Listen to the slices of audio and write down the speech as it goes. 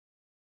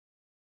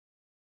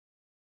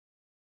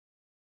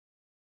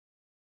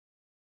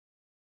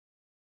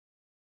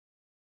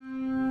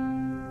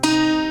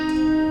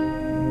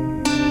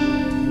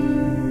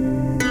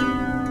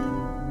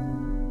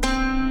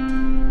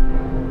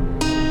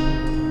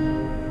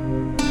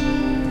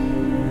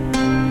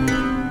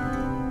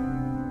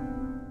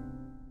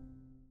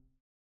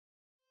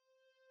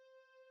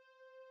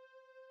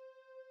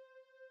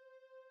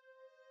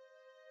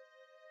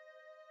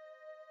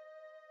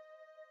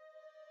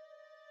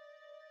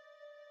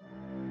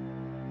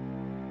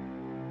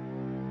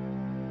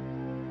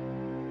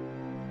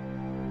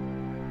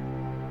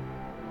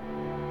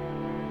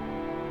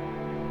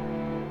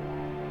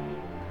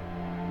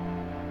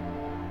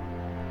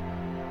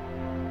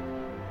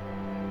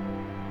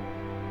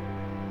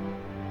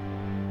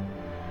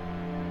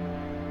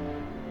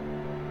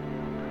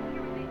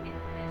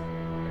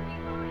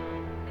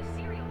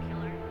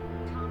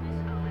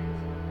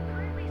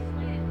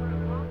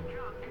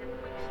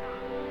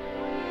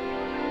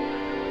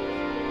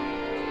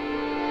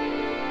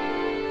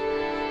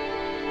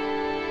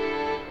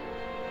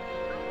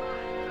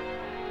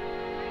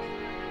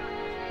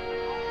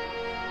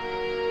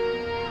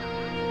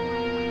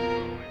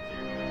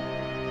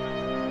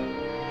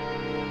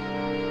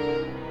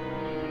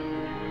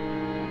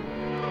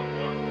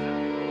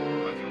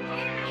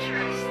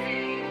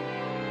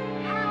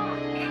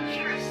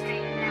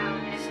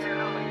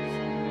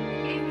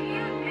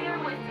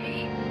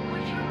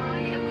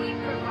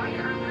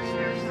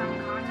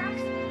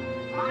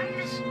mind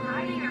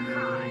describing your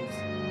crimes?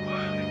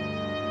 Gladly.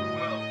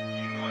 Well,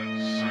 you know I'm a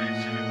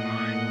scientific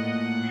mind.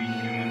 We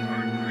humans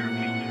are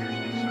incredibly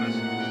interesting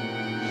specimens.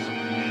 So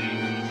many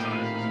shapes and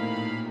sizes.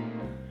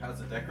 How's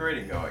the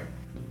decorating going?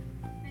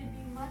 It'd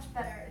be much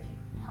better if you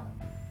help.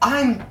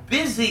 I'm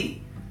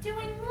busy!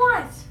 Doing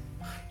what?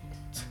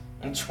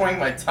 Enjoying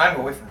my time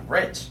away from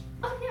Rich.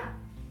 Oh yeah.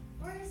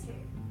 Where is he?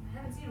 I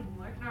haven't seen him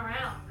lurking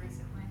around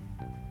recently.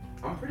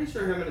 I'm pretty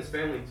sure him and his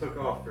family took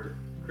off for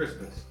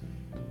Christmas.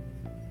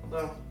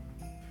 Although,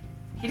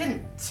 he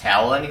didn't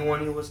tell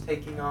anyone he was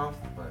taking off,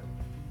 but,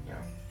 you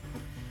know.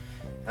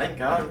 Thank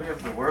God we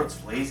have the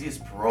world's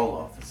laziest parole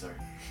officer.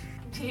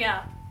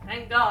 Yeah,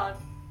 thank God.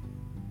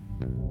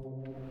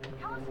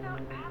 Tell us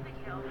about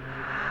Abigail.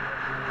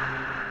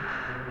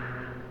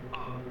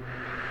 Nothing.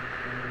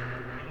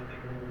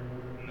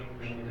 No,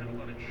 she had a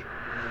lot of trouble.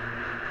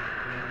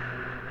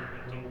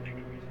 I don't think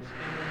it was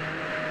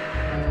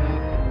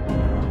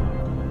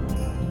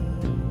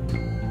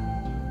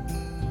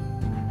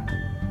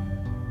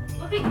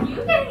Look at you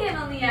getting in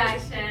on the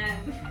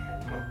action.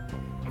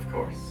 Of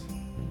course.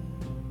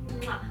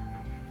 Mwah.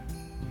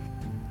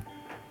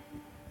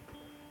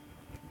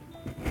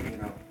 You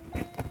know,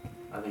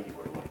 I think you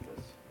would have liked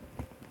this.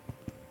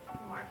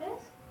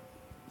 Marcus?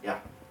 Yeah.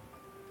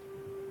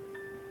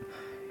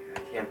 I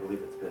can't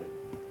believe it's been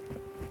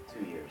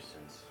 2 years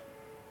since.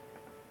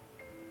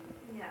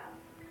 Yeah.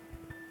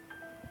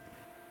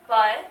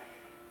 But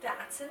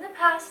that's in the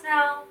past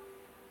now.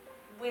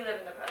 We live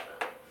in the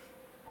present.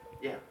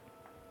 Yeah.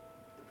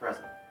 The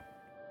present.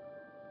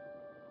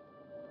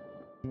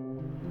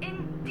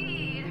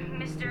 Indeed,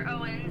 Mr.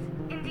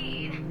 Owens,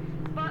 indeed.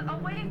 But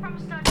away from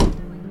such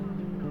silly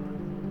comic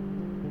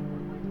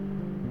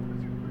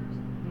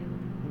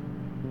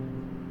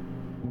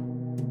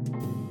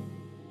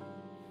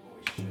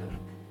Holy shit.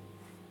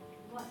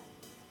 What?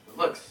 It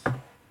looks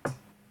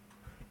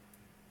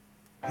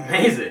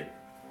amazing.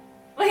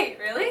 Wait,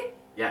 really?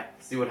 Yeah,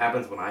 see what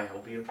happens when I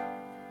help you?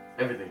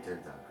 Everything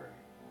turns out great.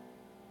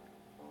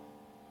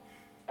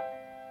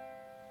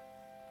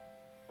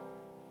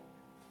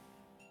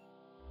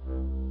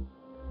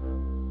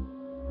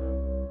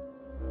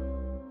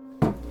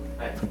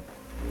 Hey, did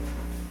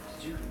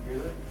you hear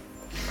that?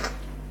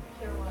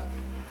 Hear what?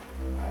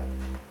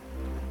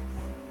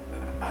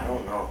 I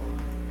don't know.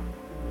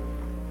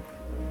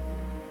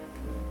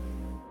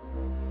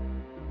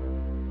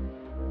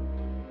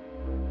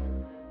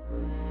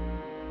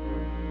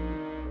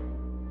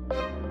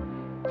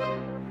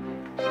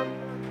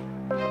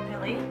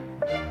 Billy?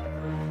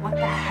 What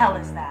the hell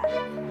is that?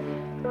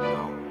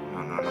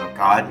 No,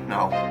 God,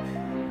 no.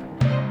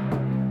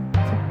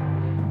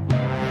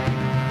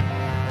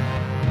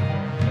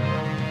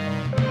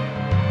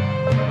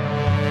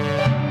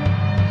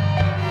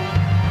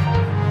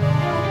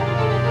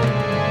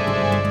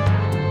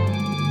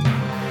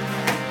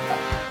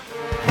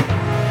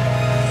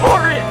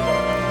 Lauren!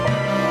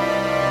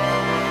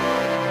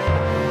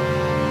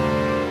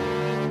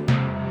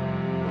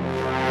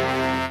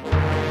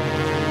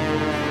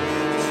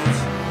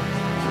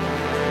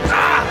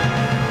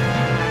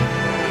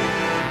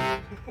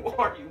 Who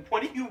are you?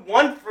 What do you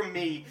want from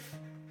me?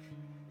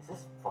 Is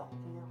this funny to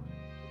you?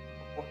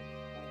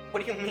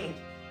 What do you mean?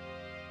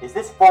 Is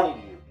this funny to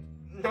you?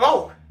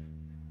 No!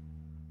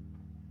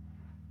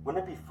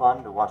 Wouldn't it be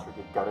fun to watch her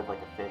get gutted like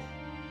a fish?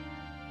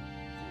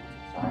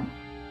 See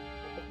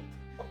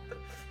what's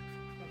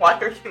inside? Why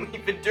are you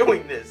even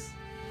doing this?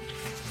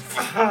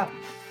 Well,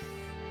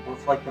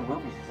 it's like the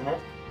movies, isn't it?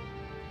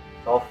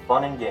 It's all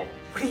fun and games.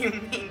 What do you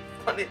mean,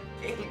 fun and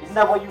games? Isn't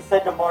that what you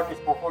said to Marcus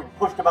before you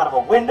pushed him out of a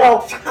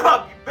window? Shut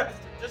up, you bastard!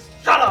 Just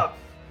shut up!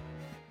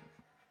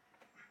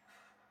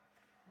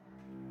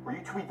 Were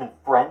you two even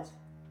friends?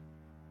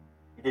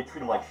 You did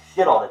treat him like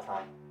shit all the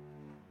time.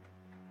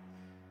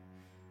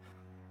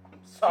 I'm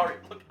sorry.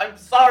 Look, I'm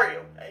sorry,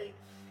 okay?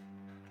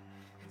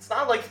 It's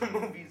not like the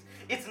movies.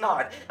 It's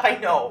not. I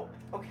know.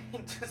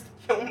 Okay, just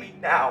kill me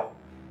now.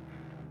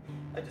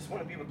 I just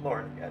want to be with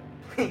Lauren again.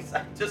 Please,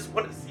 I just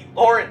want to see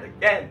Lauren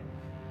again.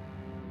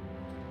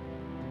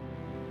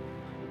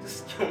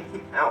 Just kill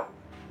me now.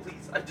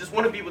 Please, I just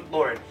want to be with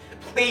Lauren.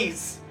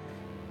 Please.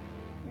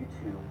 You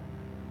two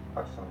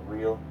are some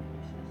real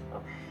pieces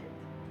of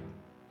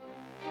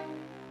shit.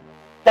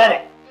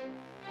 Bennett!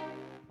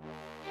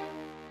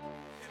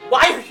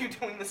 Why are you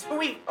doing this?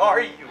 Who even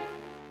are you?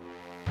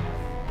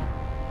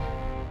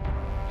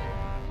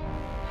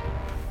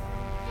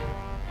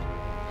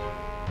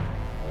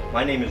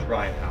 My name is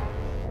Ryan Hallock.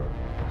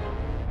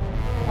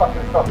 Fuck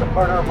yourself, the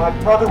murder of my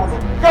brother was a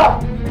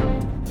joke!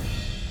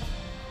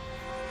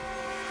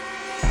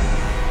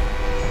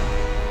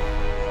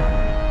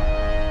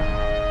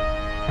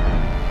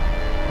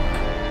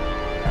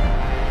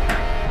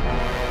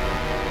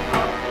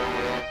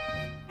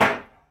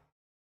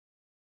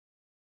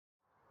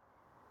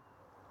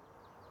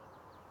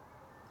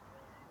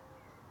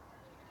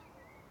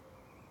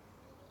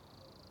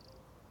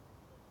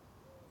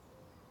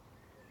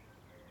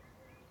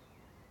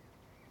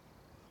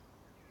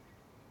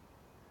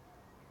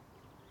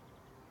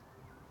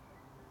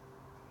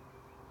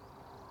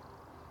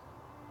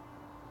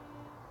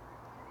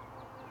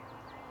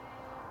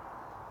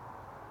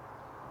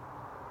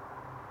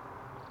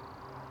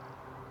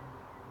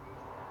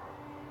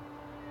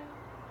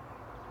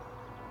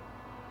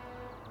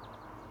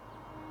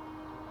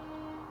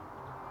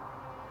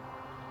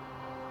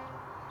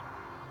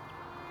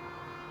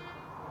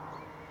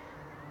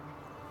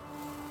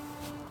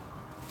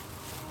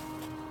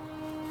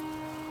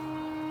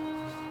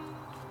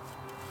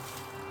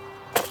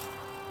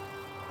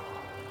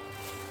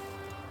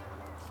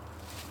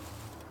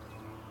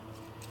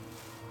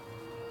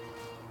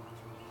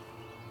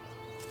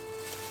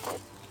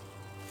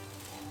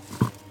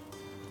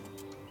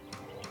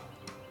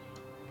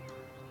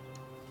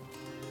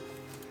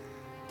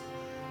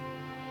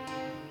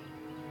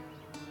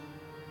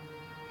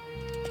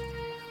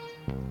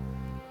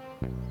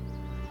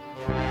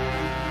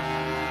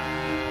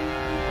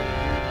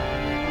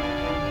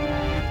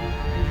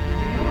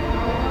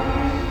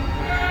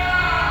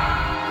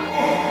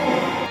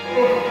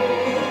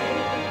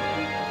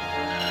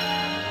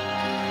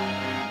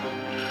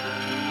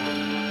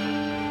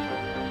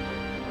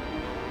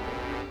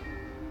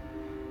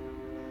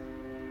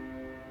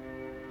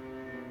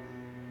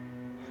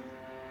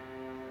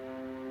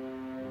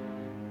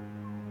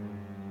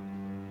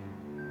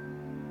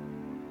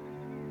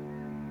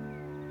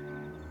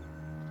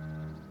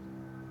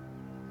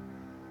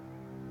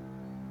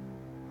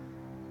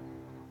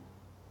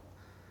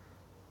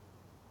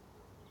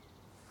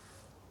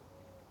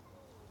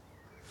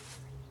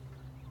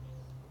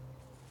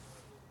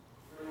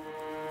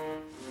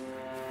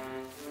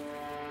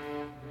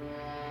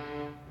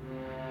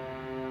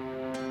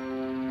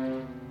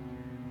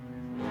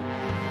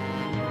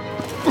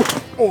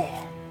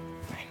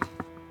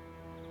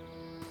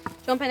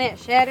 Jumping at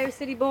shadow,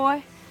 city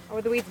boy? Or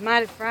were the weeds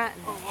mighty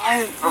frightened?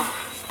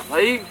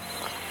 Late?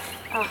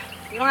 Oh,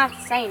 you don't have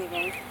to say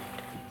anything.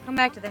 Come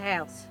back to the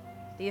house.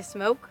 Do you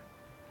smoke?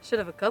 Should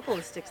have a couple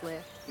of sticks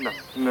left.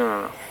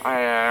 No.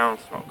 I don't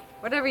smoke.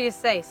 Whatever you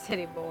say,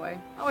 city boy.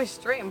 Always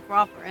straight and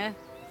proper, eh?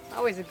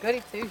 Always a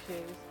goody two-shoes.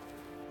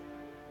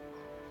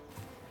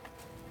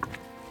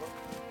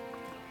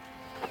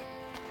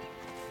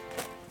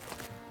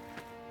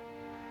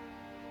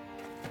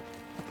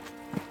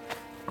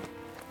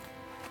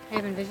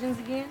 Having visions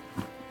again?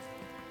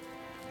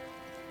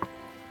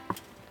 It's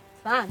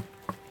fine.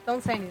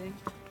 Don't say anything.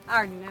 I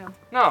already know.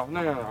 No,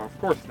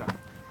 of course not.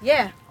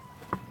 Yeah,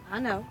 I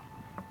know.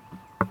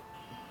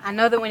 I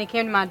know that when he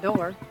came to my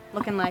door,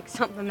 looking like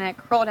something that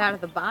crawled out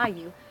of the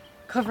bayou,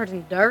 covered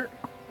in dirt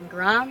and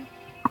grime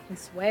and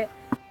sweat,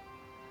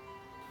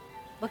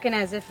 looking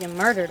as if you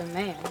murdered a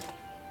man.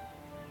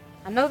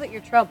 I know that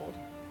you're troubled.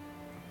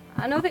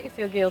 I know that you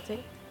feel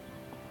guilty.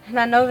 And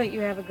I know that you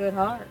have a good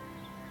heart.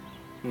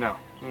 No.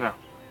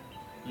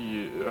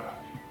 You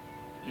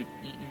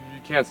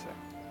can't say.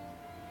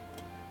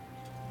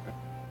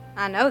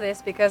 I know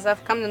this because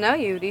I've come to know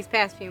you these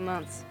past few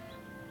months.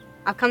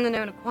 I've come to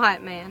know a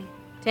quiet man,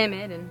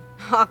 timid and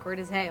awkward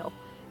as hell,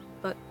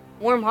 but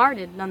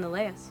warm-hearted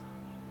nonetheless.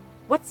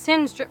 What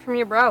sin stripped from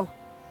your bro?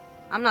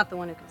 I'm not the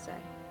one who can say.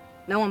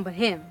 No one but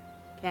him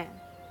can.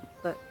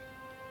 But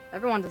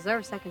everyone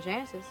deserves second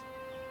chances.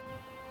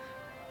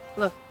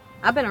 Look,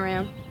 I've been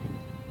around.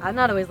 I've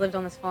not always lived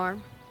on this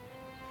farm.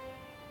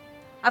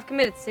 I've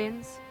committed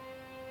sins,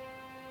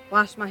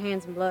 washed my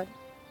hands in blood,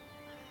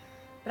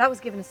 but I was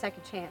given a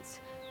second chance.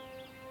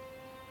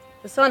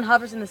 The sun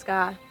hovers in the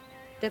sky,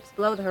 dips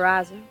below the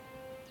horizon,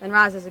 then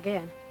rises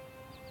again.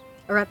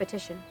 A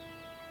repetition.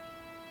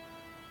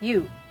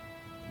 You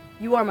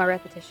are my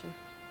repetition.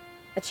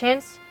 A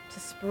chance to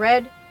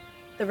spread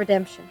the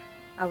redemption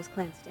I was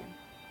cleansed in.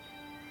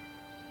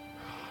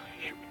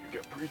 I hate when you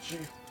get preachy.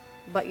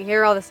 But you're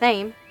here all the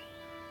same.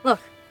 Look,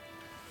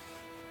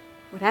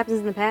 what happens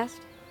in the past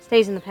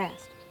stays in the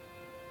past.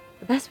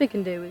 The best we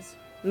can do is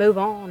move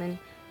on and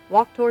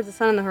walk towards the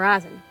sun on the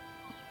horizon.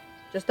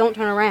 Just don't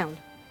turn around.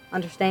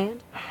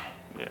 Understand?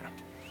 Yeah.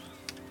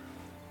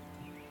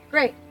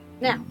 Great.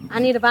 Now, I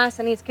need a vice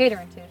I need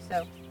catering to,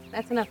 so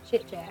that's enough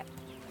chit-chat.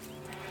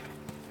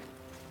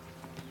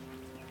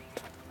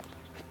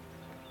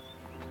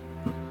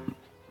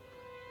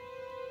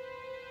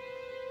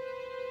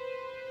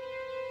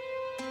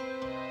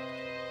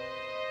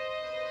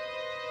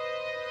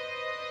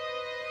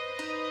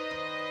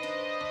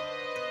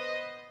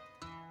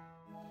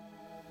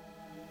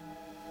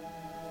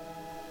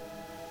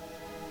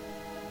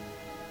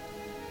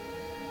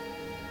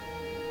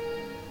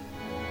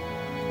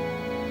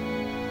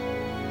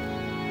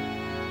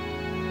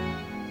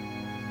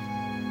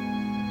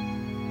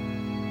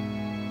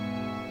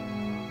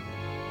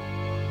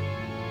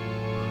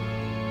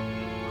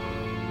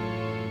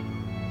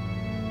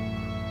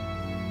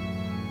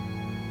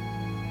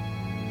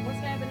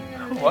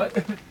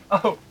 What?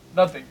 Oh,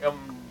 nothing.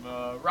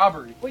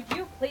 Robbery. Would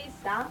you please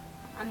stop?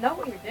 I know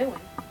what you're doing.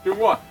 Do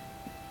what?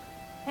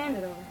 Hand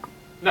it over.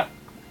 No.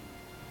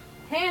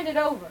 Hand it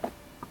over.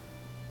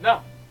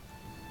 No.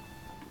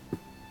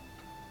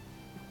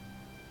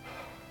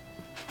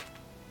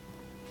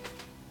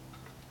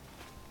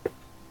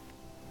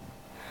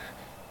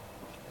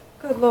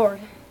 Good Lord,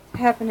 it's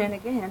happening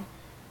again.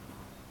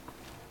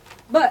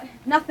 But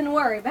nothing to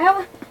worry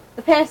about.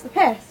 The past,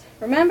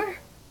 remember?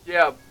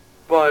 Yeah,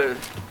 but...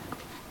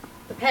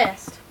 The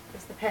past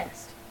is the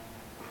past.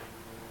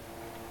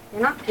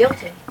 You're not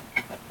guilty.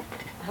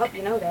 I hope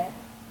you know that.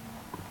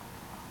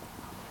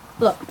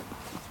 Look,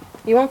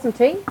 you want some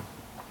tea?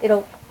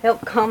 It'll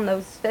help calm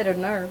those fettered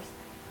nerves.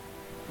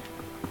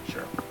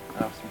 Sure,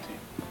 I'll have some tea.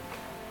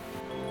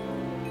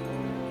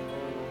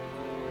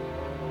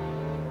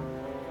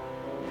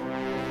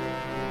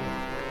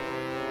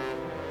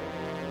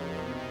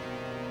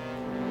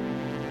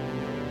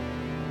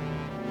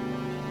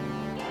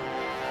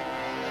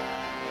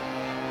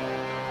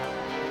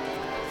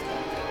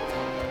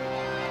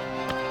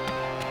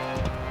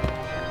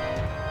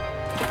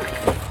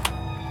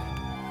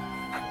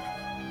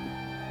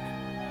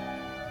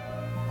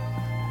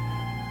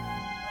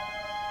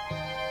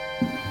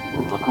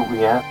 Look who we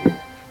have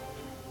here.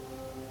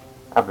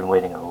 I've been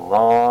waiting a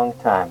long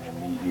time to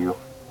meet you.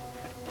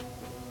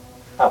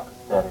 How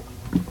pathetic.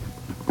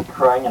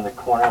 Crying in the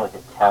corner like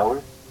a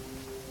coward?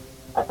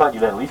 I thought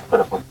you'd at least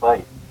put up a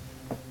fight.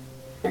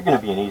 You're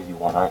gonna be an easy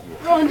one, aren't you?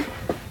 Run!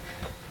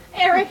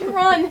 Eric,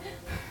 run!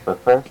 But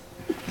first,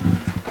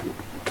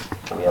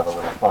 shall we have a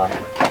little fun?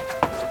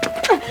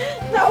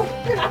 No,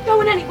 you're not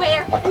going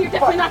anywhere. And you're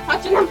definitely not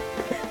touching him.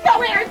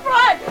 No, Eric,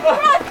 run!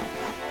 Run!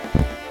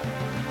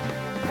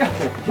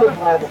 Good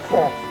by the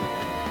chest.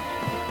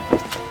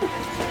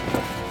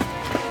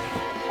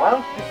 Why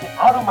don't you just get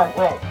out of my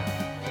way?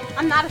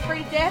 I'm not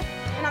afraid of death,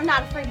 and I'm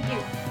not afraid of you.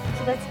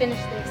 So let's finish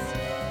this.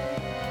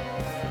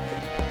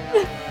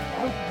 Why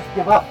don't you just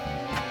give up?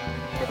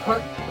 It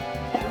hurts.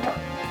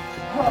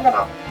 Give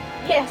up.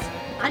 Yes,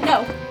 I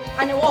know.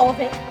 I know all of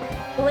it.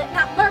 Let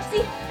not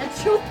mercy and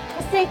truth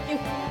forsake you.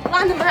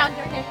 Bind them around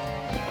your neck.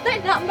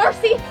 Let not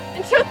mercy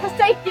and truth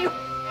forsake you.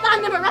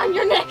 Bind them around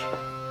your neck.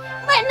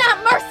 Let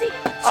not mercy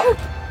and truth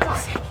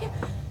forsake you.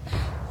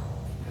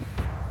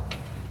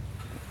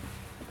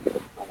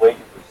 The way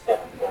you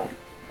present that.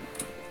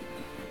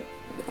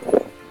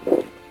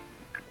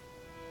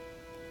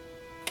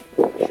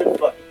 I shouldn't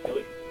fucking kill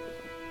you.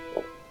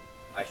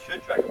 I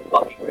should drag a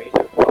fucking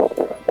razor across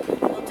your eye.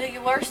 We'll do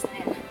you worse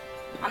then.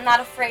 I'm not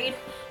afraid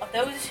of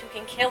those who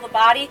can kill the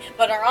body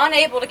but are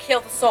unable to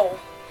kill the soul.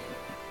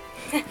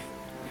 You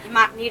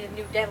might need a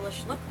new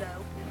devilish look though.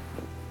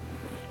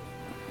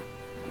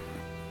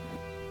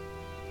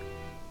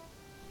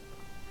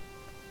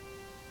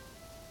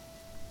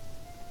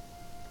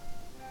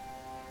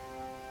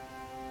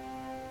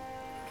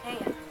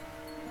 Can.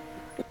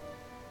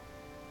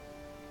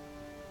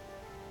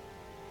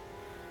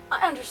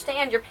 I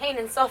understand your pain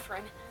and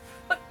suffering,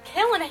 but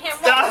killing him.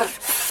 Stop!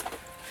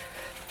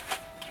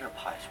 You're a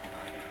pious one.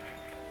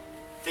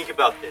 Think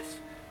about this.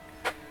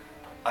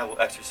 I will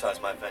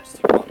exercise my vengeance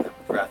upon them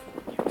with wrathful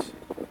rebukes.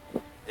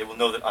 They will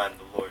know that I am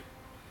the Lord.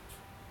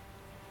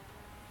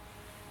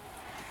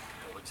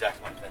 I will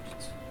exact my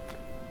vengeance.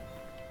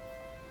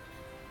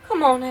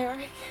 Come on,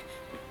 Eric.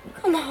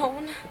 Come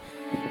on.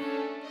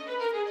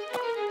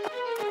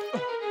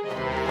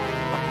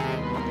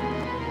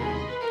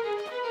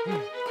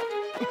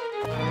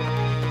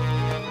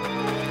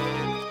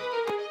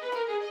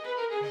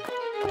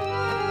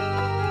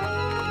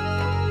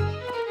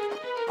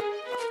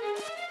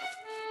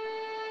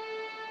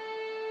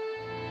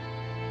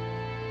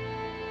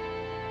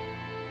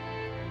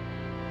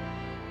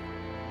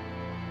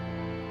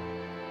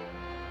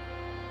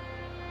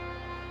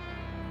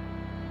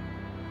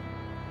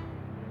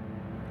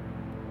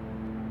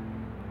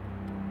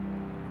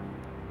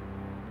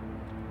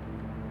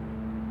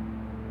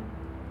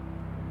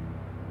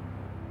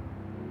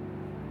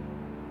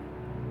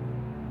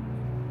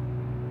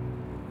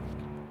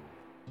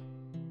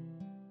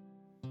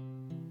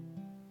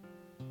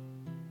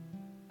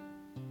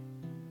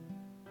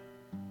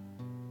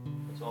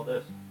 What's all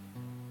this?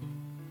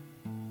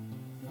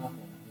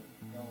 Nothing.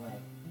 No way.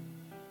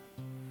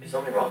 Is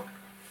something wrong?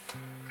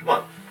 Come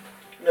on.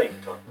 You know you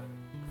can talk about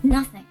it.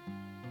 Nothing.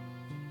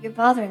 You're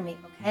bothering me,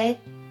 okay?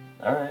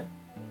 Alright.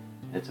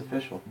 It's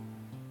official.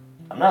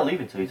 I'm not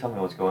leaving till you tell me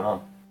what's going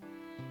on.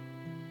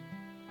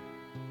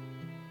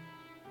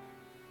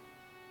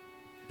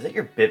 Is that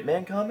your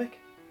Bitman comic?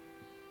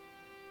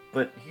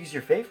 But he's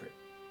your favorite.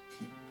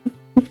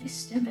 He's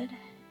stupid.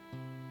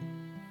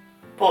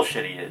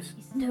 Bullshit he is.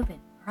 He's stupid,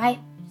 right?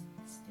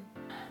 He's stupid.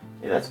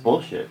 Yeah, that's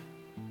bullshit.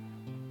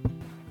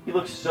 He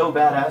looks so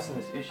badass in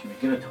this issue,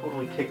 he's gonna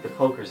totally kick the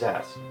poker's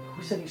ass.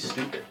 Who said he's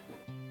stupid?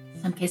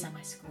 Some kids at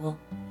my school.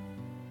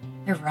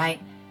 They're right.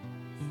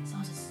 He's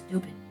all just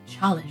stupid,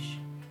 childish.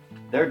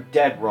 They're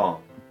dead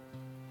wrong.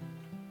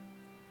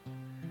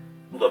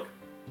 Look,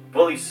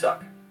 bullies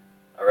suck,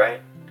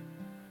 alright?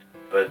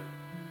 But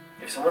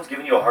if someone's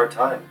giving you a hard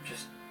time,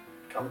 just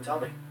come and tell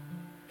me.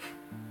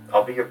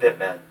 I'll be your bit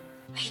man.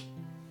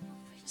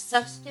 You're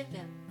so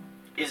stupid.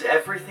 Is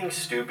everything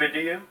stupid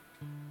to you?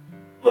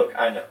 Look,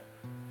 I know.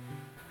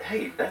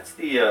 Hey, that's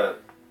the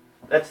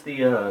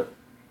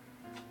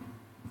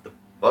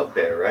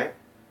Bugbear, right?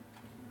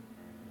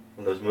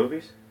 From those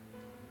movies?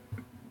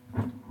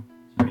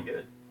 It's pretty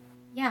good.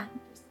 Yeah,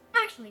 there's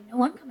actually no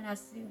one coming out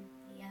soon.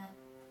 The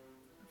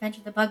Revenge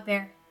of the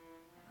Bugbear.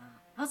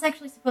 I was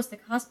actually supposed to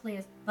cosplay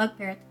as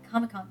Bugbear at the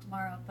Comic-Con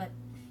tomorrow, but,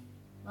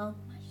 well,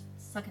 I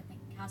just suck at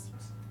making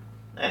costumes.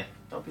 Hey,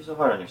 don't be so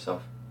hard on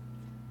yourself.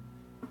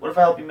 What if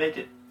I help you make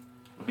it?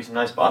 It'll be some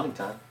nice bonding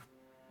time.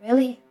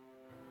 Really?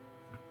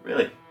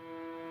 Really?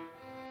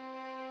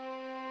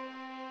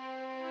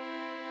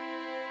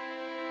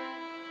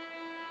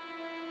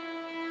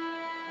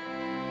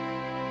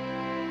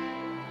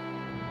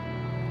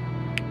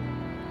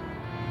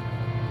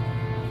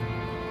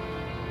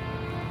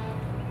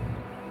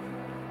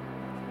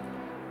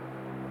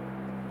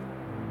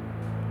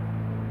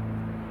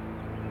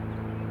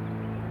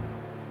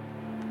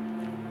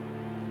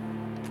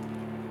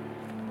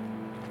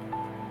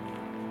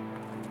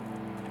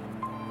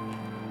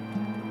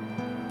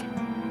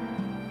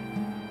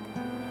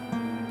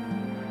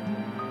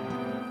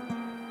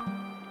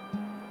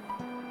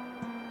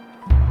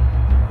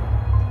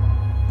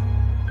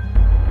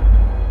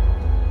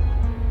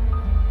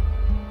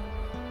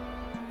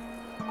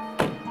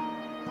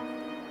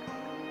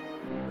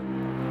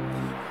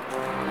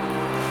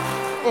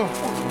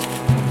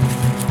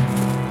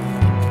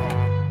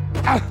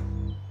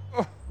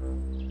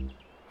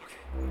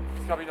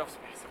 There's gotta be enough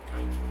space.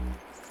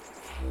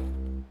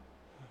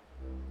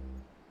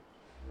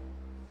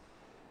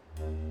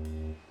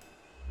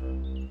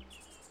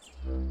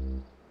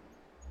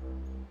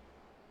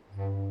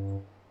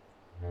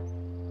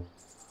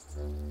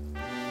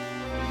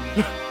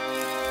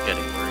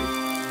 Getting worried.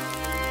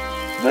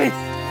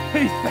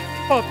 Please, back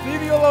up.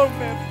 Leave me alone,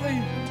 man,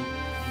 please.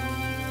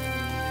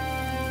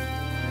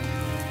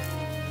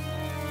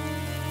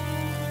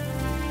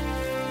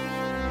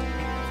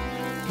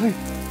 Please,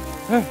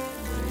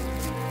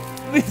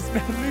 Please,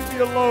 man, leave me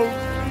alone.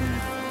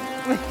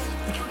 Please.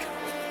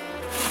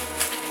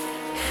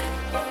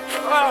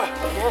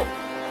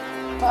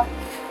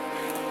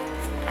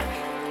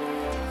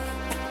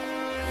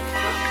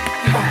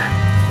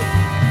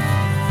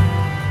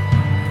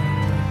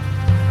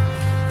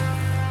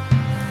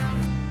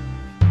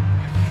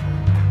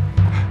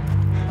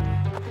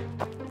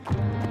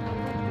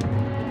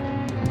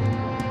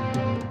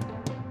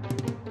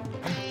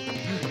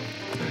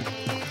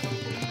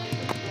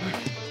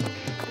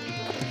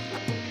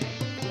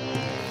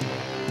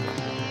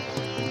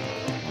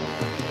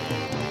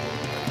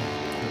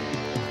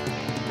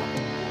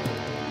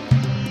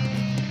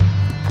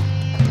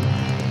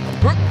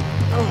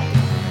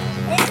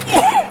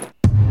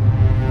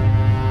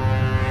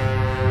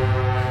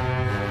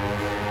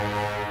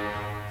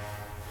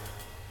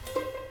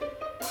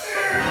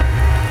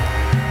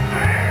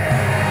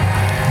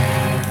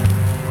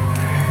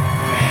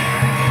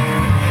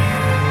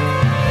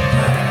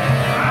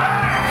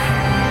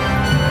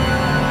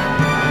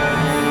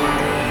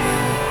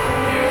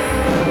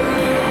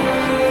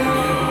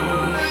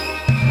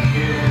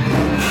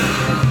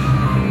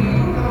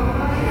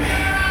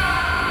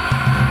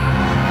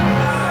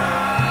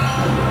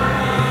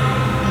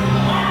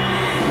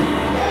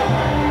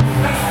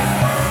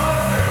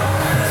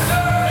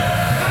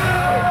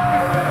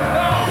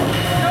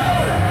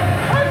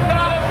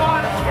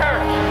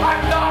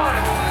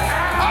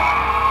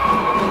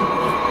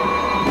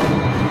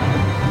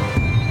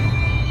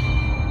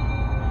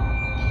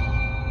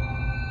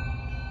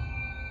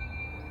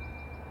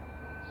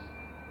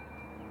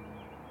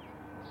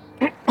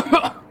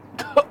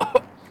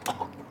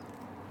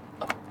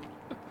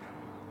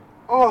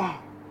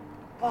 Oh,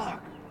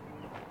 fuck.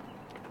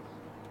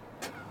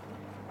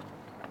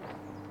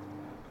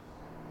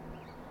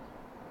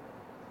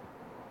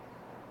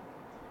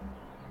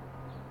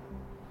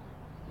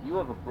 You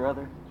have a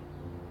brother?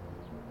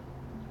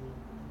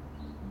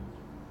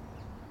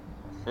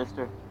 A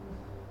sister?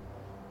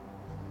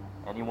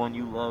 Anyone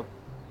you love?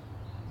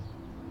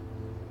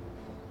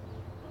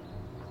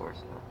 Of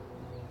course not.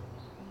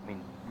 I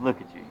mean, look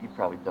at you. You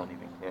probably don't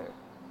even care.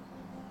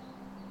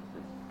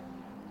 This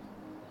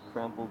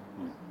crumbled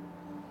heap.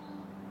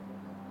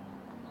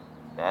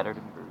 Battered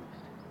and bruised.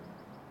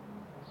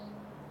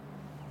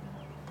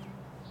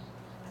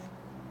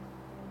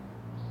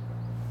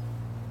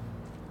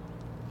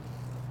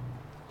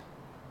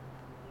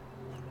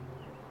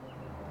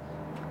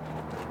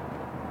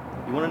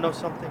 You want to know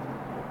something?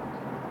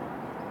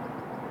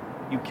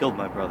 You killed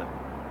my brother.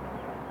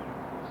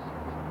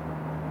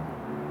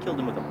 Killed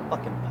him with a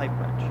fucking pipe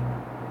wrench.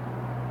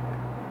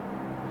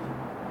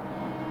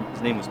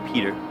 His name was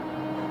Peter.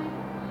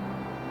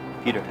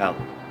 Peter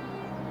Hallock.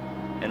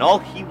 And all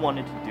he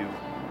wanted to do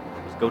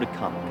was go to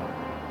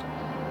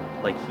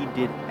Comic-Con. Like he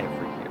did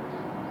every year.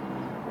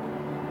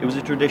 It was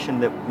a tradition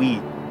that we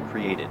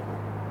created.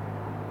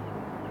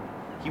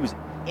 He was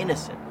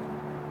innocent.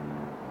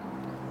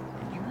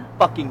 And you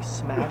fucking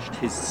smashed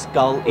his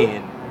skull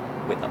in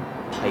with a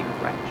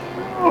pipe wrench.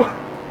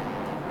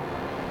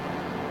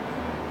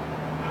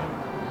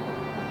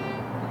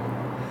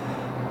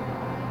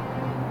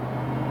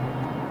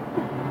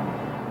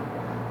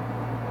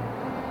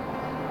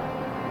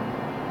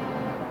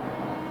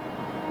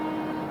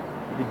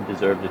 You didn't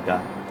deserve to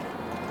die.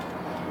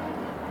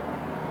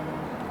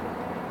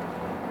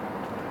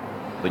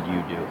 But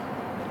you do.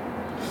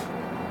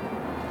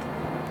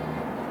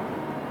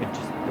 And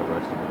just like the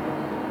rest of them.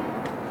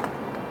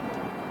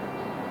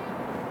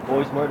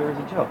 Boy's murder is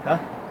a joke, huh?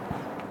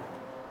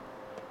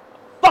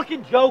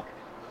 Fucking joke!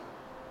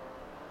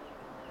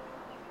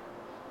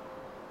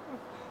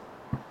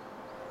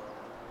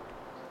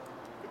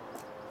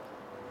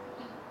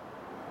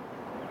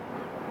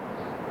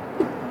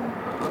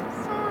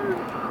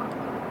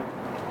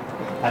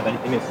 Have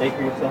anything to say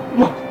for yourself?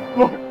 Look,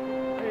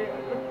 hey,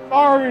 I'm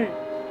sorry.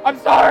 I'm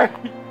sorry.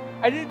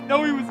 I didn't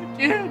know he was a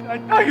kid. I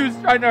thought he was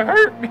trying to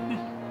hurt me.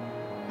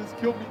 Just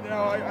kill me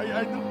now.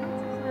 I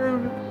don't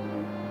deserve it.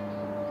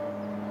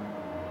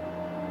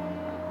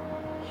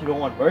 You don't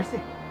want mercy?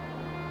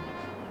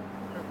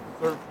 I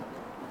deserve it.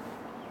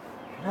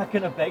 You're not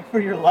gonna beg for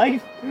your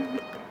life?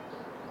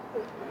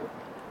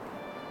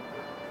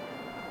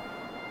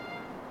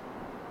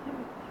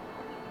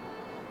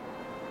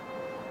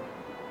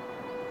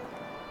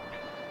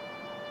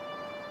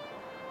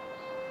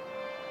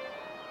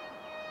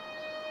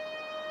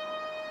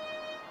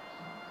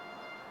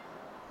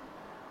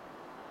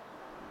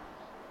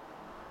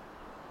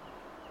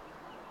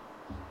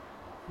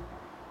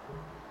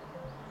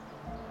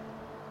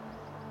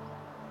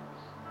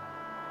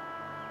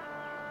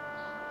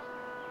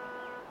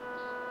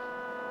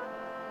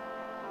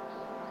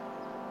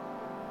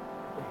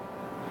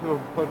 No,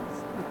 but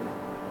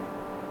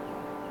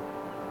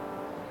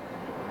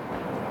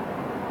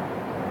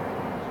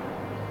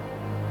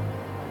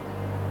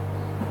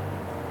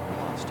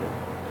Monster.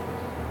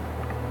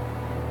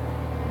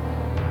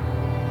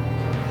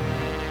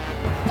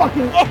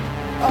 fucking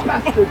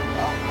Bastard!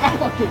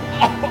 Fucking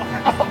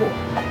bastard!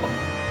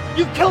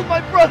 You killed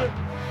my brother!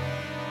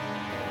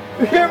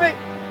 You hear me?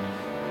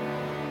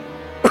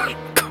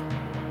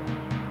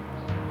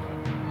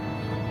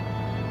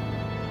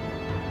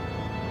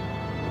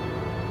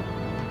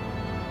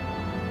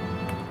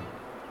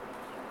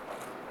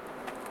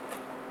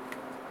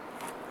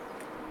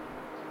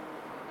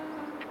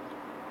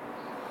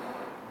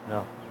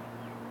 No.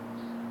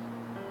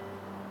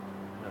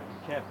 No,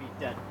 you can't be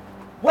dead.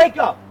 Wake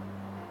up!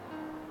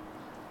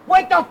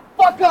 Wake the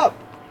fuck up!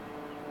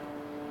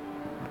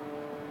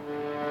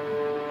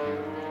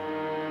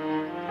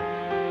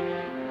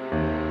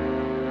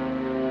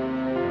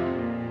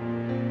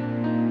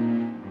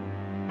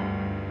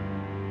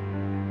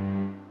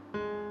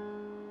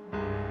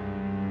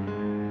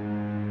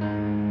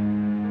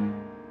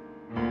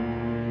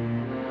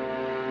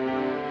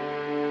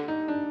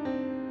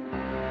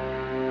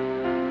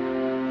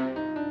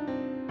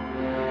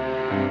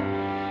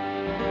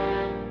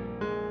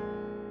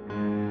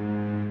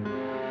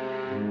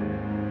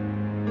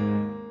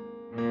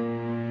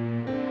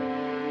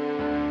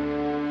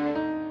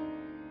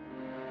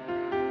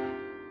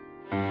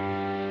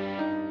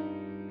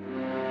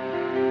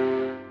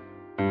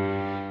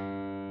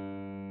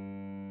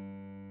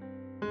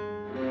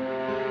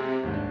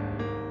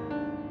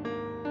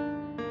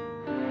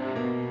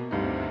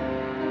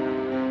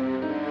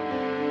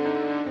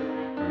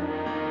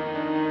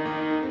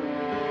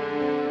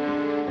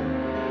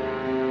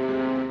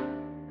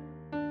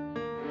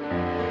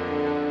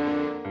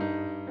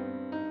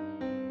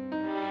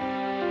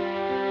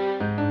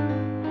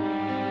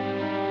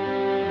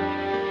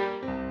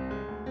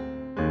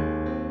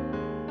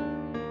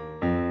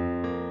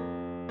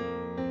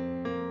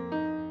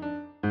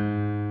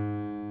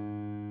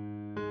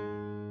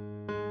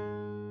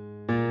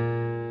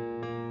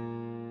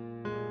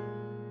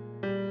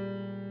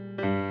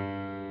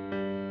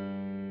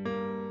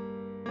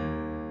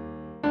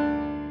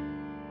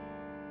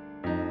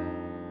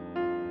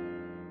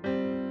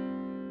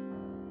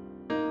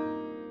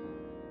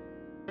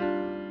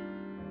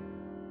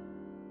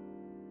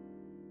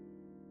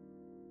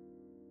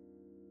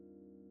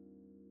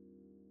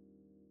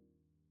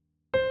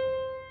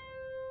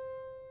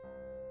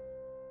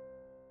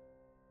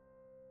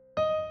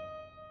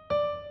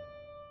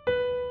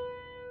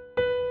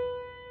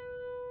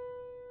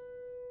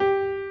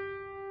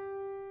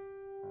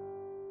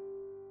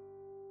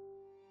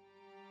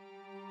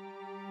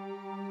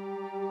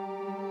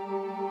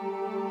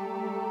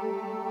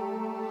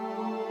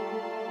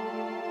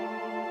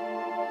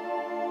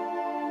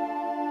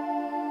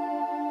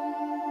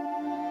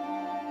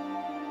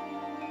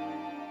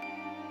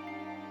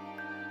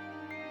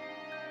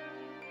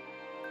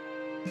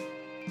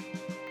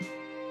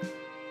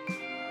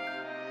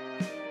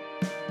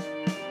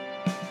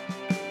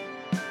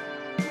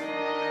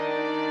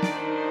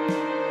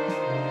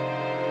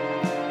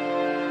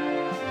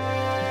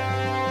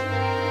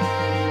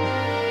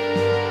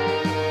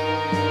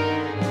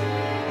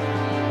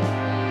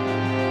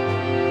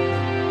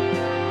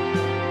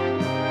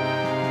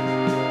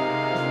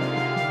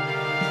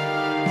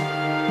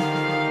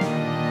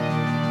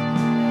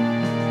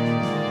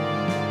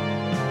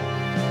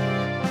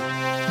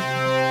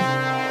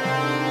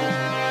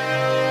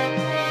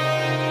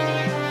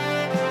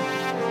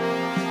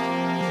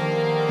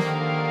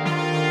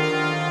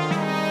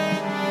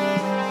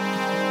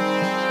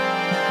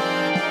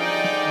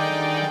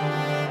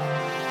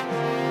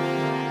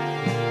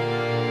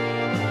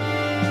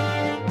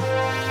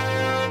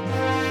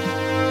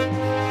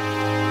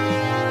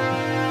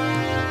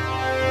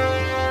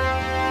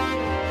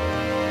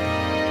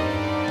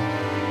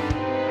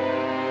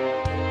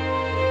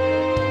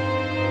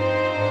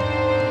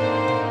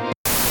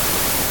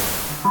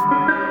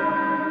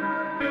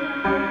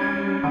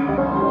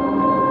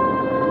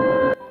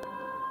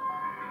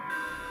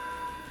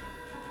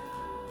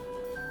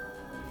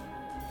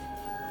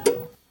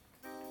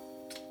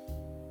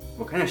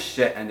 What kind of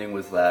shit ending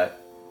was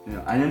that? You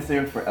know, I didn't stay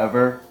here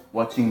forever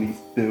watching these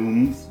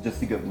films just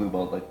to get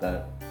blueballed like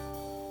that.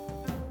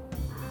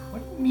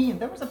 What do you mean?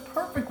 There was a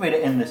perfect way to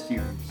end this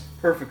series.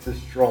 Perfect's a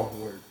strong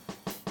word.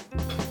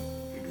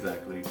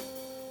 Exactly.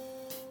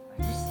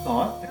 I just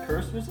thought the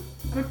curse was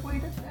a good way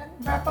to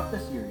wrap up the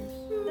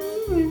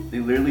series. They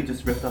literally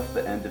just ripped off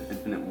the end of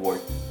Infinite War.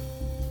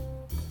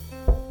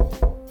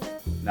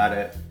 Not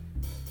it.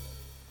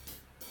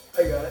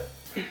 I got it.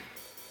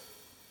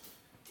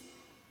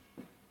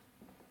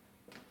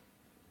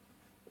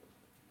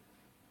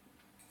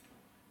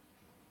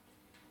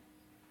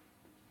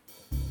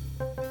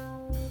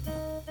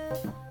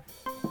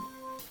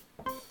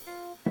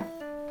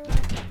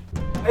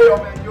 Hey, yo,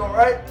 man, you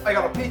alright? I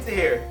got a pizza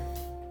here.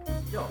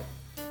 Yo,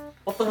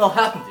 what the hell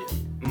happened to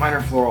you?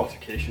 Minor floor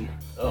altercation.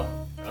 Oh,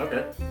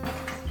 okay.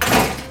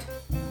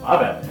 My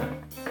bad,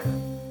 man.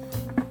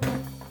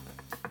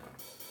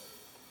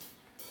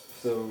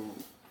 So,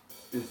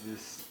 is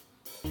this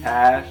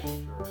cash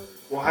or?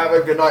 Well, have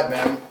a good night,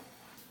 man.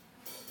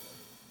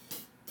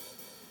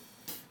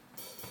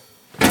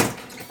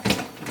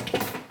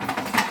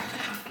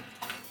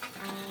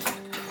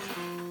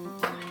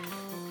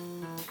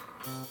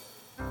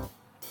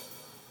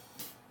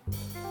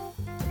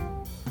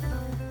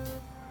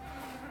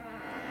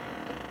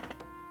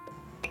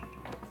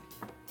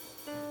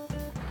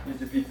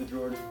 Here's your pizza,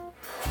 George.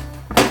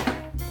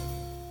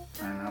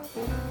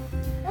 Pineapple.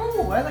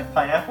 Oh, I like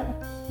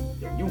pineapple.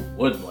 Yeah, you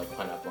would like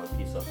pineapple on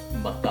pizza,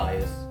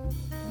 Matthias.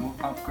 No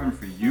popcorn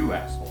for you,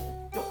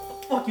 asshole. Yo,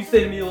 what the fuck you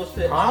say to me, little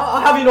shit?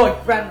 I'll have you know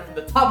I grabbed it from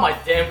the top of my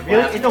damn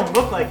Really? class. It don't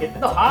look like it. The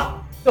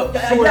top? No,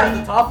 yeah,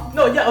 the top.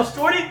 No, yeah, a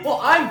shorty?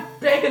 Well, I'm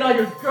banking on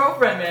your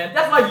girlfriend, man.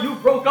 That's why you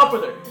broke up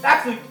with her.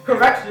 Actually,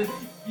 correction,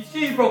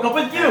 she broke up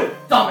with you,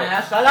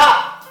 dumbass. Shut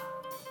up!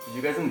 Did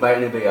you guys invite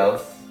anybody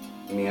else?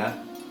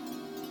 Mia?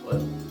 What?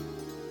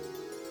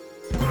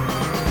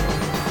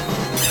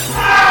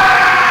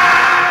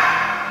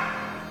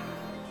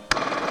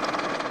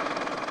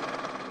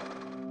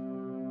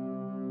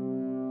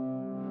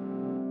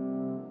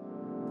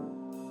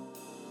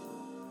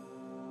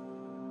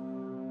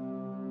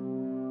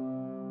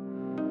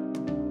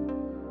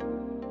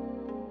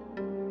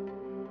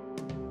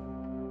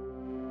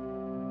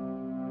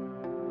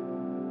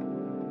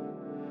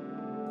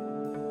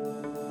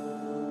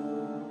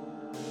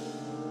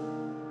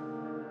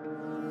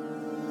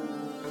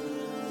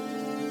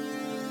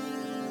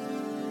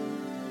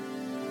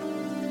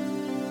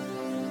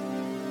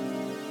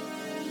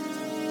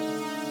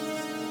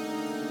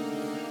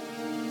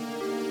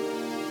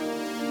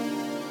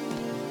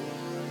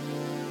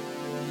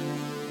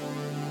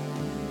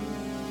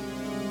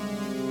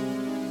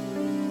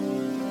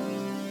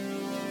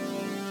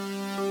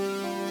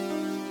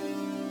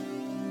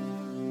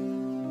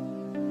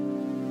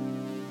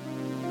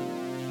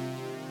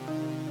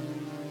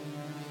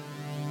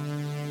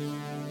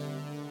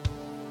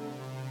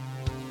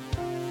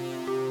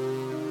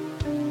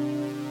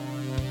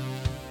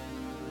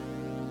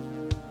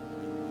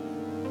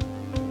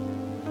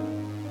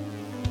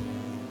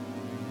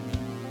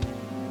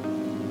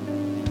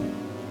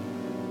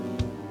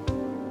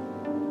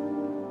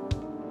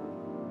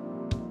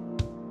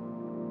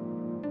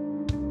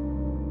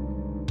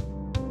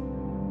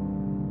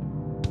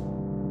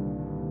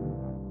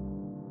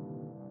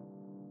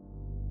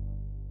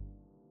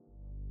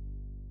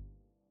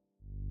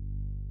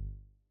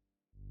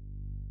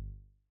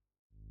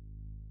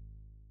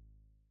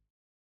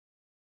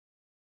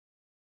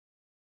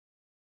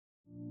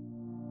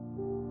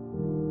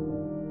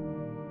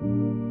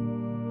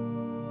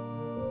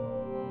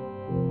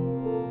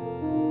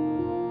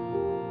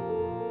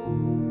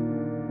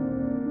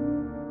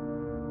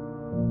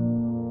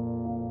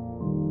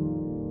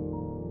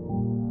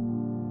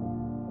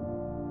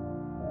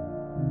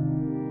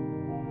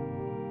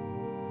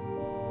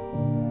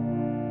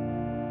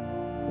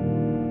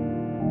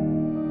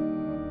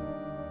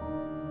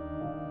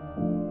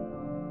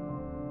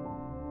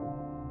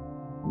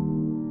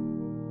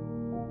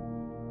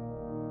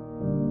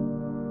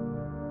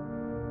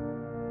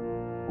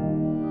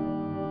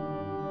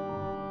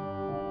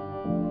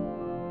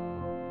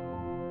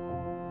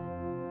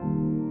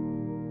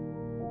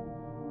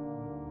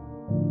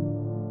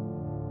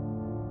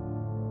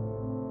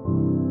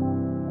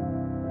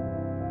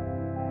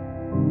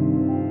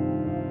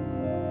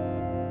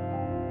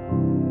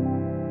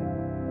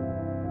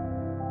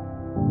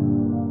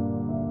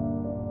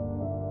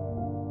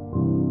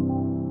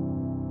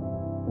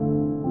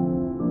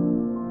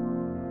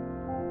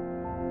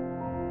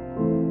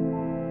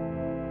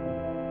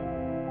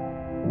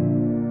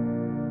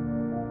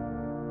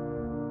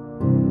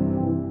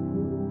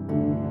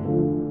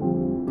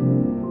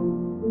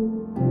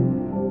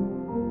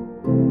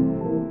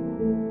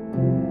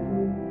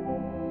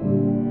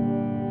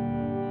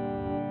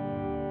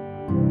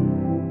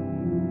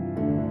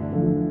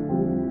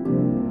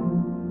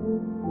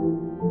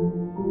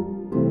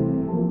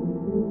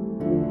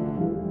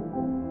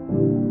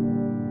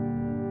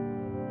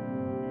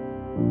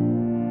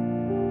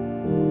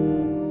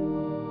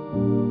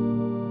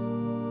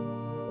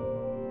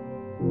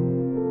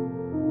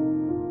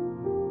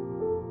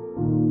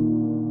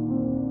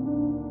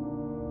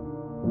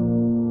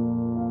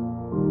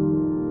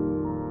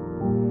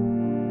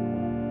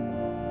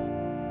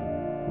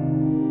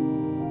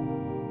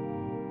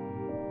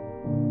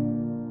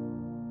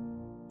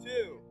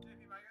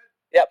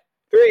 Yep.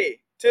 3,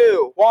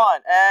 2,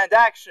 1, and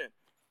action.